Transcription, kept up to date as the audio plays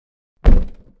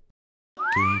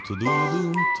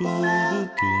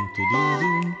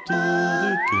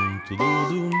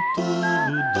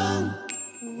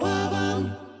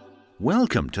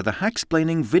Welcome to the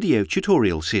Hacksplaining video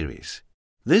tutorial series.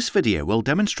 This video will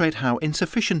demonstrate how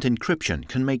insufficient encryption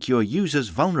can make your users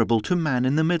vulnerable to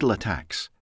man-in-the-middle attacks.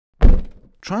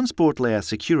 Transport Layer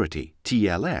Security,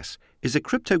 TLS, is a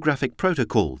cryptographic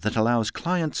protocol that allows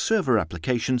client-server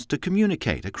applications to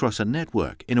communicate across a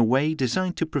network in a way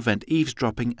designed to prevent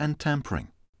eavesdropping and tampering.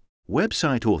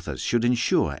 Website authors should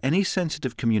ensure any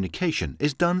sensitive communication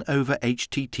is done over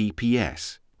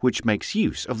HTTPS, which makes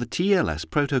use of the TLS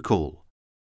protocol.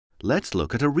 Let's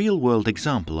look at a real-world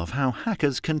example of how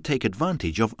hackers can take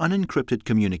advantage of unencrypted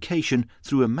communication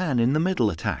through a man-in-the-middle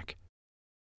attack.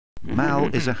 Mal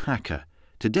is a hacker.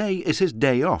 Today is his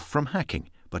day off from hacking,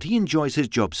 but he enjoys his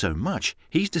job so much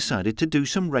he's decided to do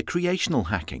some recreational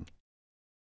hacking.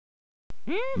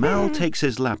 Mal takes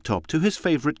his laptop to his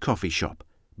favorite coffee shop,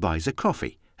 buys a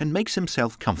coffee, and makes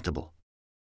himself comfortable.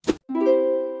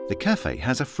 The cafe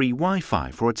has a free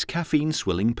Wi-Fi for its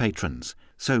caffeine-swilling patrons,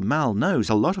 so Mal knows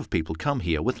a lot of people come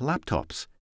here with laptops.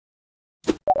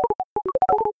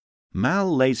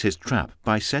 Mal lays his trap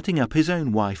by setting up his own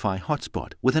Wi-Fi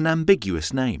hotspot with an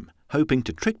ambiguous name, hoping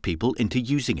to trick people into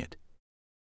using it.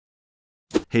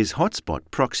 His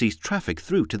hotspot proxies traffic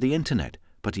through to the internet,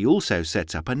 but he also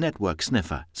sets up a network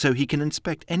sniffer so he can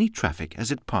inspect any traffic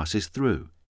as it passes through.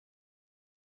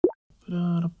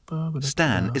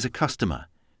 Stan is a customer.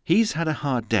 He's had a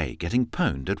hard day getting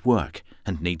pwned at work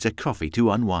and needs a coffee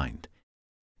to unwind.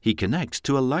 He connects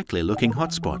to a likely-looking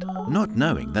hotspot, not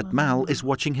knowing that Mal is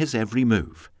watching his every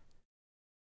move.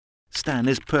 Stan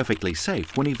is perfectly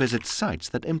safe when he visits sites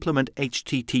that implement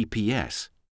HTTPS.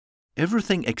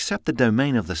 Everything except the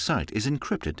domain of the site is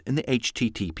encrypted in the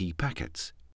HTTP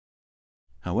packets.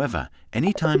 However,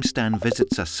 anytime Stan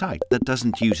visits a site that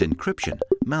doesn't use encryption,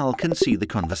 Mal can see the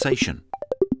conversation.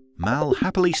 Mal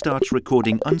happily starts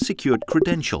recording unsecured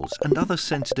credentials and other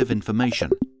sensitive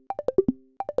information.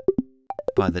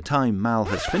 By the time Mal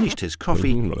has finished his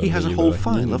coffee, he has a whole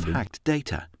file of hacked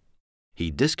data. He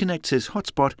disconnects his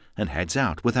hotspot and heads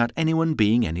out without anyone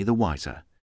being any the wiser.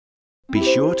 Be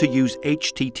sure to use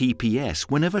HTTPS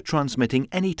whenever transmitting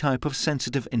any type of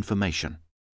sensitive information.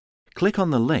 Click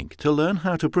on the link to learn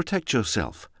how to protect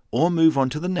yourself, or move on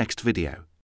to the next video.